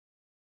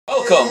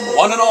Welcome,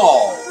 one and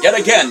all, yet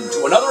again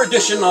to another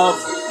edition of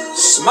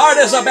Smart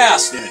as a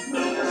Bastard.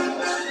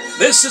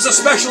 This is a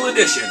special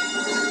edition,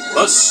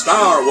 the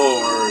Star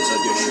Wars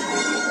edition.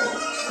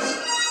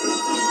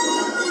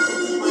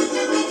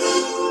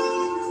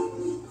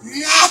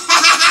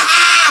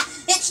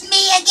 It's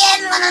me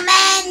again, little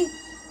man.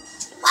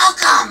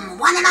 Welcome,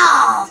 one and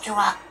all, to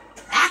a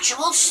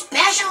actual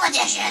special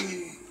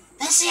edition.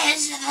 This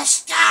is the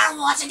Star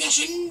Wars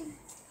edition,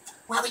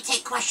 where we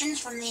take questions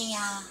from the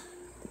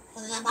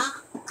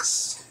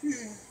box.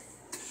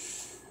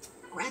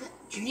 Grab it.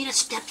 Do you need a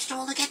step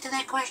stool to get to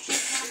that question?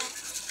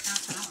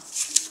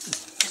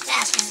 Just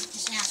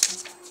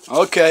asking.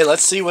 Okay,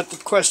 let's see what the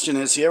question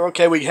is here.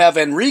 Okay, we have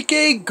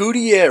Enrique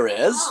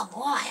Gutierrez. Oh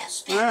boy, a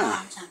spit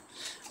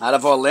Out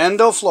of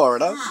Orlando,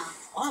 Florida.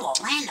 Oh,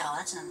 Orlando,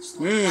 that's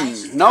a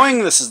nice.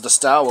 Knowing this is the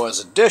Star Wars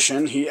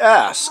edition, he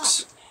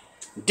asks,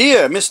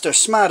 Dear Mr.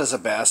 Smart as a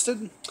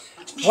Bastard,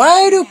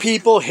 why do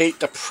people hate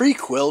the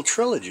prequel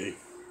trilogy?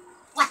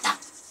 What the?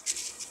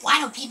 Why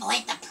do people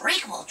hate the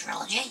prequel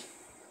trilogy?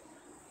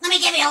 Let me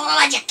give you a little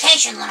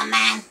education, little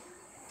man.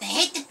 They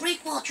hate the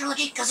prequel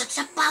trilogy because it's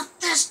about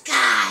this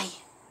guy.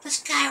 This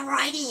guy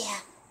right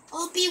here.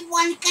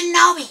 Obi-Wan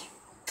Kenobi.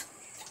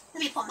 Let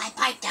me put my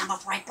pipe down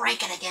before I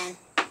break it again.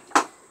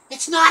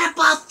 It's not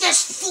about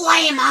this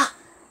flamer,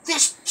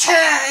 this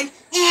turd,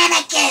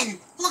 Anakin.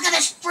 Look at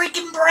this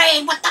freaking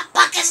brain. What the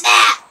fuck is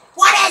that?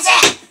 What is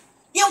it?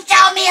 You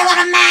tell me,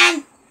 little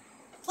man.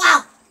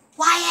 Well,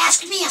 why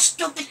ask me a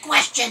stupid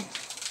question?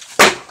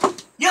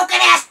 You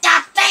can ask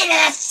Darth Vader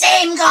the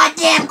same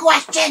goddamn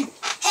question.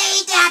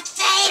 Hey, Darth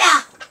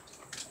Vader.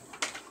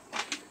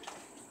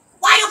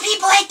 Why do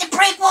people hate the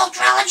prequel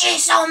trilogy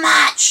so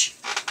much?